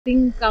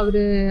Think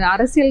அவரு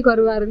அரசியலுக்கு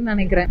வருவாருன்னு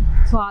நினைக்கிறேன்.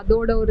 ஸோ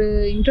அதோட ஒரு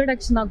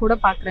இன்ட்ரோடக்ஷனா கூட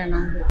பாக்குறேன்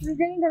நான்.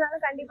 விஜய்ன்றதால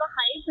கண்டிப்பா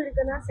ஹைப்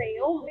இருக்குதான்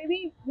செய்யும். மேபி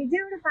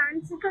விஜயோட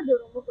ஃபேன்ஸுக்கு அது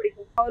ரொம்ப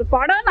பிடிக்கும். அவர்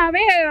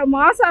படம்னாவே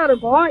மாசா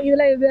இருக்கும்.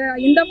 இதுல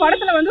இந்த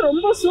படத்துல வந்து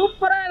ரொம்ப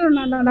சூப்பரா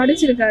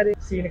நடிச்சிருக்காரு.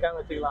 சீனுக்காக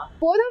வச்சுக்கலாம்.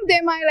 Both of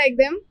them I like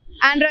them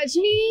and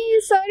Rajni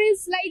sir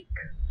is like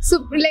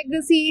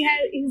legacy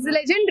is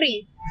legendary.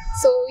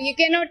 So you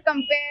cannot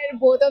compare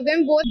both of them.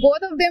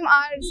 Both of them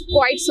are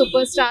quite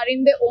superstar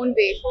in their own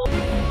way.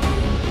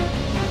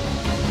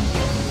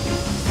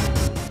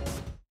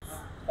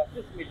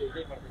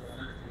 Vijay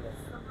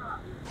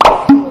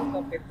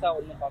பெருசா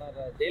ஒன்றும் படம்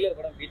Jailer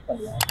படம் beat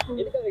பண்ணல.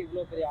 எதுக்காக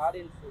இவ்வளோ பெரிய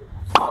audience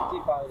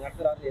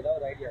நடத்துறாரு?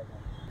 ஏதாவது ஐடியா இருக்கா?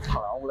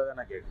 அவங்கள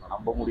தான் கேட்கணும்,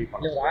 நம்ம முடிவு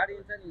பண்ணல. ஒரு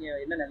ஆடியன்ஸா நீங்க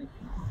என்ன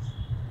நினைக்கிறீங்க?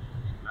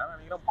 நான்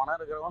நினைக்கிறேன் பணம்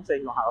இருக்கிறவங்க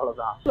செய்வோம்,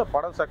 அவ்வளோதான். இல்லை,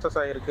 படம் சக்ஸஸ்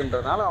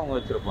ஆகிருக்குன்றதுனால அவங்க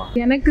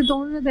வச்சிருப்பாங்க. எனக்கு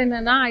தோணுது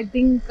என்னன்னா, ஐ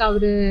திங்க்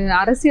அவரு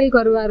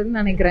அரசியலுக்கு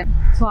வருவாருன்னு நினைக்கிறேன்.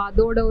 ஸோ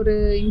அதோட ஒரு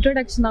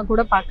இன்ட்ரோடக்ஷனா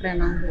கூட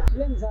பாக்குறேன் நான்.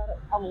 இல்லைங்க சார்,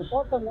 அவங்க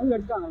போட்ட மூவி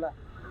எடுத்தாங்கல்ல,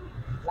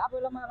 லாபம்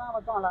இல்லாம தான்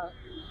வைப்பாங்களா?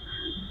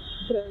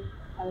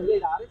 அது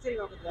அரசியல்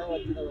நோக்கத்துக்காக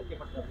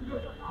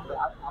வைக்கப்பட்டது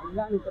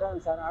அப்படிதான் நிற்கிறாங்க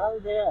சார்.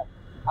 அதாவது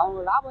அவங்க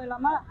லாபம்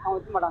இல்லாம அவங்க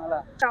வைக்க மாட்டாங்கல்ல.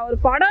 அவர்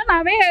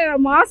படம்னாவே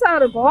மாசா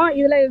இருக்கும்.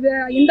 இதுல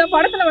இந்த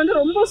படத்துல வந்து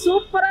ரொம்ப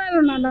சூப்பரா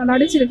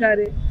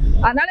நடிச்சிருக்காரு.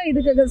 அதனால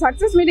இதுக்கு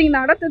சக்சஸ் மீட்டிங்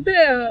நடத்துறது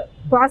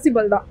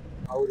பாசிபிள் தான்.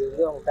 அவர்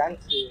வந்து அவங்க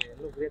ஃபேன்ஸ்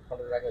இன்னும் கிரியேட்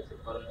பண்ணுறதுக்காக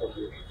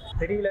வச்சுருப்பாருன்னு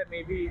தெரியல.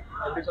 மேபி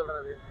எப்படி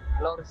சொல்கிறது,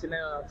 இல்லை ஒரு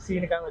சின்ன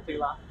சீனுக்காக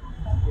வச்சுக்கலாம்.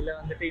 இல்லை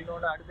வந்துட்டு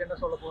இன்னொன்று அடுத்து என்ன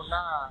சொல்ல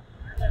போகணும்னா,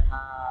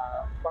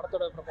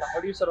 படத்தோட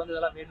ப்ரொடியூசர் வந்து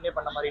இதெல்லாம் வேணுமே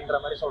பண்ண மாதிரின்ற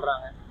மாதிரி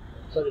சொல்கிறாங்க.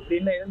 ஸோ அது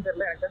இப்படின்னு எதுவும்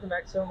தெரியல. எனக்கு வந்து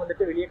மேக்ஸிமம்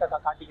வந்துட்டு வெளியே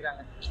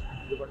காட்டிக்கிறாங்க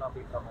இது பண்ணோம்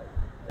அப்படின்ற மாதிரி.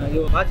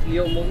 You watch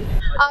Leo movie?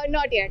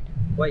 Not yet.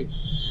 Why?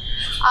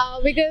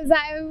 Because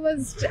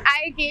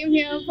I came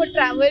here for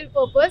travel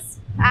purpose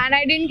and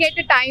I didn't get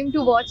a time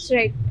to watch,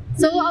 right?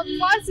 So of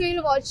course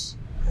we'll watch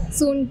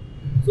soon.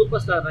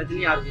 Superstar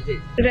Rajni or Vijay?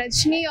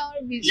 Rajni or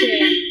Vijay?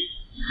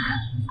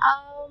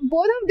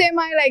 Both of them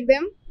I like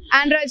them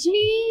and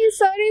Rajni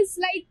sir is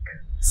like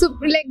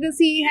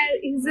legacy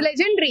is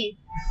legendary.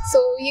 So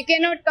you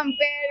cannot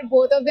compare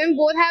both of them.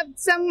 Both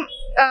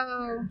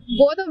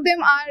of them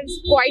are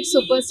quite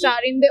superstar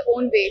in their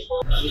own way.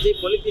 Vijay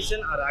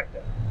politician or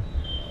actor?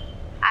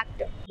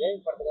 Actor. ஏன்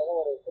படத்துக்காக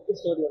ஒரு குட்டி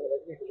story ஒன்று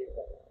ரஜினி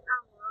சொல்லியிருக்காங்க.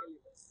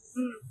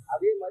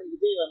 அதே மாதிரி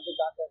விஜய் வந்து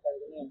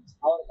காக்காக்காதுன்னு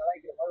அவரை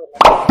கலாய்க்கிற மாதிரி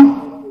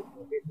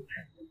ஒரு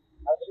பேசியிருக்காங்க.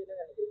 அதை பற்றி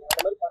என்ன நினைக்கிறீங்க?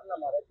 அந்த மாதிரி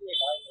பண்ணலாமா? ரஜினியை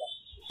கலாய்க்கலாம்.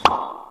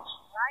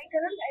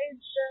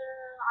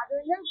 அது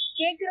வந்து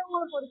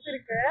கேட்கறவங்களை பொறுத்து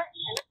இருக்கு.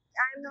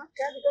 I'm not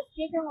sure because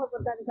கேட்கறவங்களை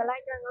பொறுத்து அது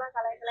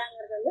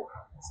கலாய்க்கலாங்கிறது வந்து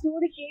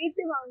ஸ்டோரி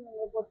கேட்டு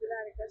வாங்கினவங்களை பொறுத்து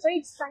தான் இருக்கு. ஸோ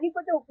இட்ஸ்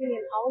தனிப்பட்ட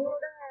ஒப்பீனியன்.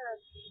 அவங்களோட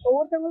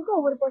ஒவ்வொருத்தவங்களுக்கும்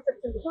ஒவ்வொரு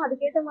பெர்செப்ஷன் இருக்கும்,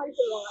 அதுக்கேற்ற மாதிரி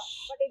சொல்லுவாங்க.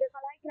 பட் இதை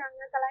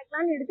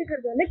கலாய்க்கலாம்னு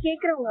எடுத்துக்கிறது வந்து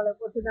கேட்கறவங்களை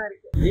பொறுத்து தான்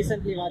இருக்கு.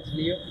 Recently watched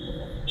Leo.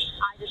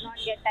 I did not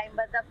get time,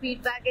 but the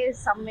feedback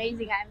is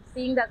amazing. I'm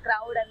seeing the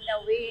crowd and the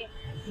way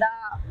the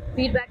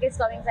feedback is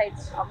coming, so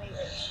it's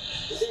amazing.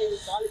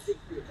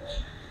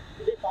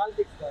 Vijay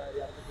politics.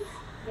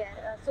 Yeah,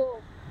 so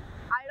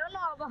I don't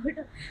know about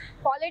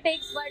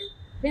politics, but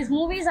his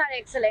movies are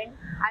excellent.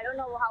 I don't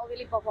know how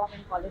will he perform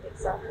in politics,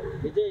 sir.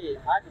 Vijay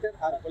actor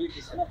or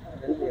politician?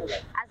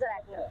 As an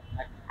actor.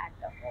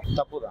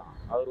 தப்பு தான்,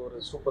 அவர் ஒரு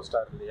super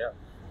star இல்லையா?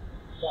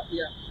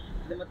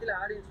 இந்த மத்தியில்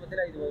audience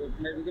மத்தியில் இது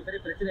மிகப்பெரிய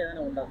பிரச்சனை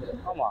தானே உண்டாக்குது.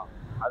 ஆமாம்,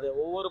 அது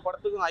ஒவ்வொரு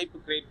படத்துக்கும் ஹைப்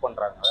கிரியேட்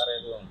பண்ணுறாங்க, வேற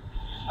எதுவும்.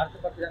 அடுத்த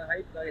படத்துக்கான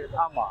ஹைப்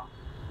இருக்கு. ஆமாம்,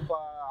 இப்போ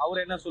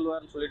அவர் என்ன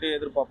சொல்லுவார்னு சொல்லிட்டு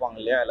எதிர்பார்ப்பாங்க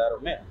இல்லையா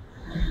எல்லாருமே.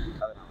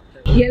 அதனால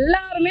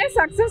எல்லாருமே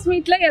சக்சஸ்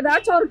மீட்ல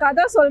ஏதாச்சும் ஒரு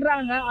கதை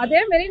சொல்றாங்க. அதே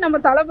மாதிரி நம்ம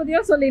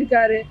தளபதியும்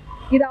சொல்லியிருக்காரு.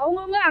 இது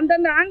அவங்கவுங்க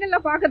அந்தந்த ஆங்கிள்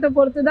பாக்கத்தை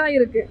பொறுத்து தான்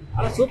இருக்கு.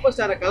 ஆனா சூப்பர்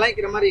ஸ்டாரை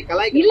கலாய்க்கிற மாதிரி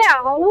இல்ல,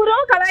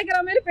 அவரும் கலாய்க்கிற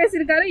மாதிரி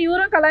பேசியிருக்காரு,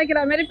 இவரும்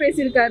கலாய்க்கிற மாதிரி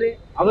பேசியிருக்காரு.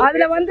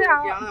 அதுல வந்து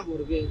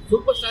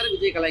சூப்பர் ஸ்டார்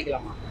விஜய்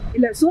கலாய்க்கலாமா?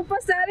 இல்ல,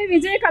 சூப்பர் ஸ்டார்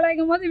விஜய்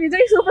கலாய்க்கும் போது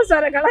விஜய் சூப்பர்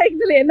ஸ்டாரை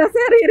கலாய்க்கிறதுல என்ன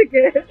சார்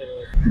இருக்கு?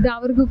 இது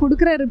அவருக்கு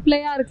கொடுக்குற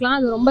ரிப்ளையா இருக்கலாம்,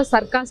 அது ரொம்ப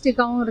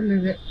சர்காஸ்டிக்காவும்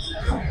இருந்தது.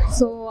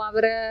 ஸோ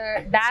அவரை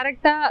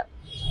டைரக்டா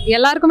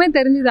எல்லாருக்குமே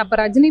தெரிஞ்சுது. அப்போ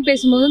ரஜினி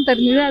பேசும்போதும்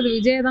தெரிஞ்சுது அது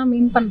விஜயை தான்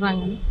மீன்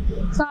பண்ணுறாங்க.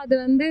 ஸோ அது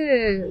வந்து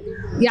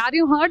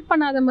யாரையும் ஹர்ட்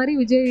பண்ணாத மாதிரி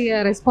விஜய்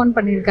ரெஸ்பாண்ட்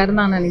பண்ணியிருக்காருன்னு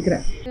நான்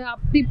நினைக்கிறேன்.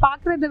 அப்படி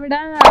பார்க்குறத விட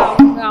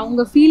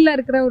அவங்க ஃபீல்டில்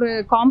இருக்கிற ஒரு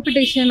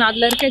காம்படிஷன்,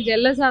 அதில் இருக்க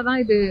ஜெல்லஸாக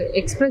தான் இது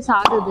எக்ஸ்ப்ரெஸ்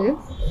ஆகுது.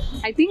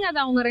 ஐ திங்க் அது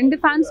அவங்க ரெண்டு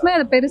ஃபேன்ஸுமே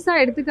அதை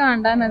பெருசாக எடுத்துக்க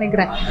வேண்டாம்னு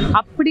நினைக்கிறேன்.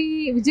 அப்படி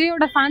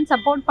விஜயோட ஃபேன்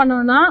சப்போர்ட்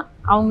பண்ணோன்னா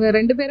அவங்க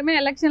ரெண்டு பேருமே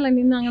எலெக்ஷனில்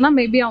நின்னாங்கன்னா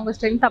மேபி அவங்க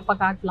ஸ்ட்ரென்த் அப்போ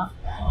காட்டலாம்.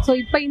 ஸோ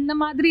இப்போ இந்த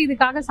மாதிரி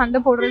இதுக்காக சண்டை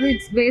போடுறது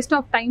it's waste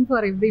of time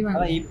for everyone.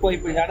 இப்போ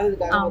இப்படி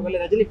நடந்ததுக்காக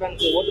ரஜினி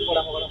ஃபேன்ஸ் ஓட்டு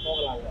போடாம கூட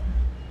போகலாம்ல.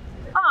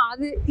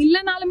 அது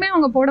இல்லைனாலுமே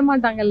அவங்க போட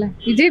மாட்டாங்கல்ல,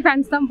 விஜய்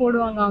ஃபேன்ஸ் தான்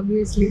போடுவாங்க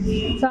ஆப்வியஸ்லி.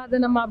 ஸோ அதை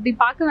நம்ம அப்படி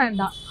பார்க்க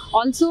வேண்டாம்.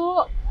 ஆல்சோ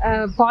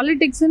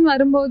பாலிடிக்ஸ்ன்னு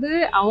வரும்போது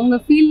அவங்க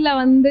ஃபீல்டில்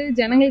வந்து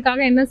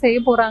ஜனங்களுக்காக என்ன செய்ய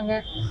போகிறாங்க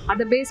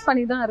அதை பேஸ்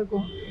பண்ணி தான்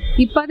இருக்கும்.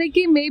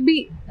 இப்போதைக்கு மேபி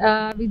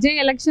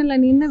விஜய்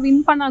எலெக்ஷனில் நின்று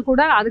வின் பண்ணால்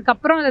கூட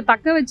அதுக்கப்புறம் அதை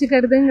தக்க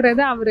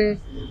வச்சுக்கிறதுங்கிறது அவர்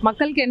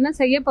மக்களுக்கு என்ன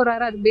செய்ய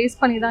போகிறாரு அது பேஸ்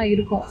பண்ணி தான்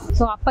இருக்கும்.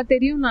 ஸோ அப்போ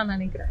தெரியும் நான்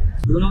நினைக்கிறேன்.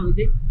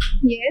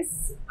 Yes.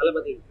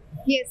 thalapathy.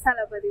 Yes,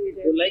 Thalapathy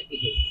Vijay. You like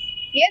Vijay?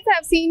 Yes,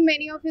 I've seen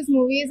many of his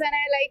movies and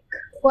I like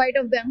quite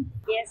of them.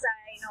 Yes,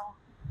 I know.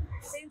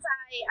 Since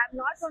I'm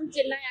not from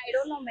Chennai, I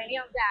don't know many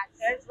of the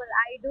actors, but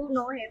I do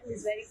know him.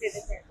 He's very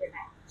famous in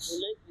Chennai. You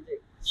like Vijay?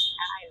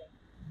 I like.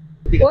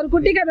 ஒரு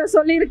குட்டி கதை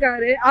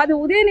சொல்லியிருக்காரு. அது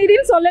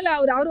உதயநிதினு சொல்லல,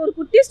 அவர் ஒரு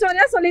குட்டி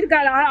ஸ்டோரியா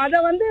சொல்லியிருக்காரு. அதை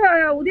வந்து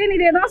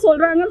உதயநிதியை தான்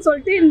சொல்றாங்கன்னு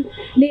சொல்லிட்டு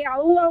நீ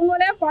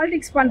அவங்களே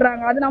பாலிடிக்ஸ்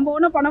பண்றாங்க. அது நம்ம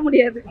ஒன்றும் பண்ண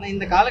முடியாது.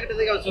 இந்த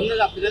காலகட்டத்துக்கு அவர்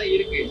சொன்னது அப்படிதானே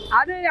இருக்கு.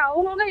 அது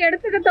அவங்கவுங்க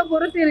எடுத்துக்கிட்ட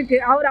பொறுத்து இருக்கு.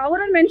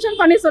 அவரை மென்ஷன்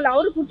பண்ணி சொல்ல,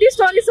 அவர் குட்டி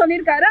ஸ்டோரி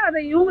சொல்லியிருக்காரு,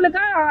 அதை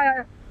இவங்களுக்கா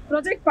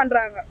ப்ரொஜெக்ட்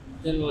பண்றாங்க.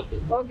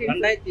 ஓகே.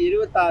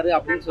 2026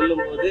 அப்படின்னு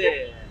சொல்லும்போது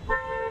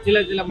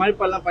சில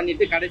மழுப்பெல்லாம்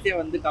பண்ணிட்டு கடைசியா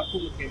வந்து கப்பு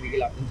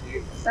முக்கியங்கள் அப்படின்னு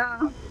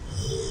சொல்லியிருக்காங்க.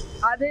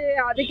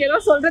 அதுக்கு ஏதோ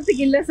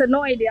சொல்றதுக்கு இல்ல sir, no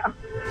idea.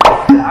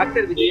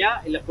 Actor Vijaya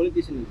இல்ல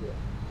பொலிட்டிஷியன் விஜயா?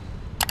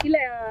 இல்ல,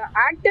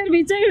 ஆக்டர்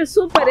விஜய்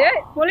சூப்பர்.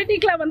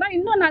 பொலிட்டிக்ல வந்தா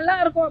இன்னும் நல்லா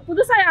இருக்கும்.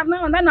 புதுசா யாருன்னா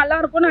வந்தா நல்லா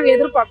இருக்கும் நாங்க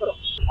எதிர்பார்க்கிறோம்.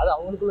 அது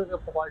அவங்களுக்குள்ள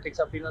இருக்க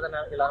பாலிடிக்ஸ் அப்படின்னு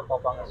தான் எல்லாரும்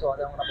பார்ப்பாங்க. ஸோ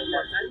அதை அவங்க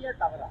நம்ம சரியா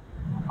தவறா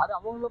அது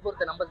அவங்கள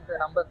பொறுத்து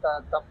நம்ம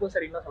தப்பு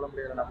சரின்னு சொல்ல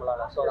முடியாது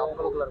நம்மளால. ஸோ அது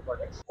அவங்களுக்குள்ள இருக்க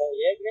பாலிடிக்ஸ்.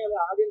 ஏற்கனவே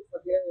ஆடியன்ஸ்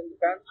பத்தி இந்த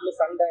ஃபேன்ஸ்ல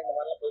சண்டை இந்த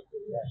மாதிரிலாம் போயிட்டு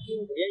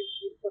இருக்கு.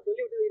 இப்ப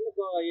சொல்லிவிட்டு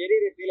இன்னும்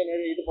எரியற தீல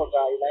இது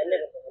போட்டா இதுல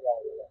என்ன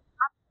பண்ணுறாங்க?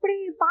 அப்படி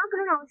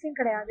பார்க்கணும்னு அவசியம்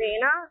கிடையாது.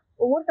 ஏன்னா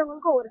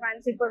ஒவ்வொருத்தவங்களுக்கும் ஒரு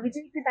ஃபேன்ஸ். இப்போ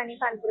விஜய்க்கு தனி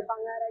ஃபேன்ஸ்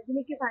இருப்பாங்க,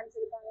 ரஜினிக்கு ஃபேன்ஸ்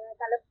இருப்பாங்க,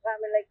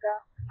 லைக்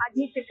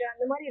அஜித்துக்கு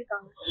அந்த மாதிரி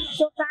இருக்காங்க.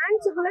 ஸோ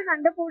ஃபேன்ஸுக்குள்ள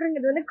சண்டை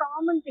போடுறது வந்து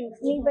காமன் திங்ஸ்.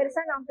 நீ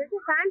பெருசா நான்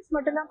பெருசா ஃபேன்ஸ்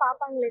மட்டும் தான்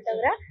பார்ப்பாங்களே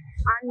தவிர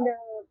அந்த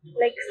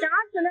லைக்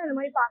ஸ்டார்ஸ் வந்து அந்த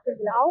மாதிரி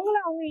பார்க்கறது இல்லை.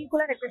 அவங்க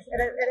ஈக்குவலா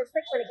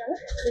ரெஸ்பெக்ட் பண்ணிக்காங்க.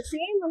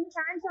 சேம் வந்து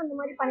ஃபேன்ஸ் அந்த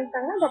மாதிரி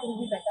பண்ணிட்டாங்கன்னா தட் வில்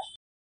பி பெட்டர்.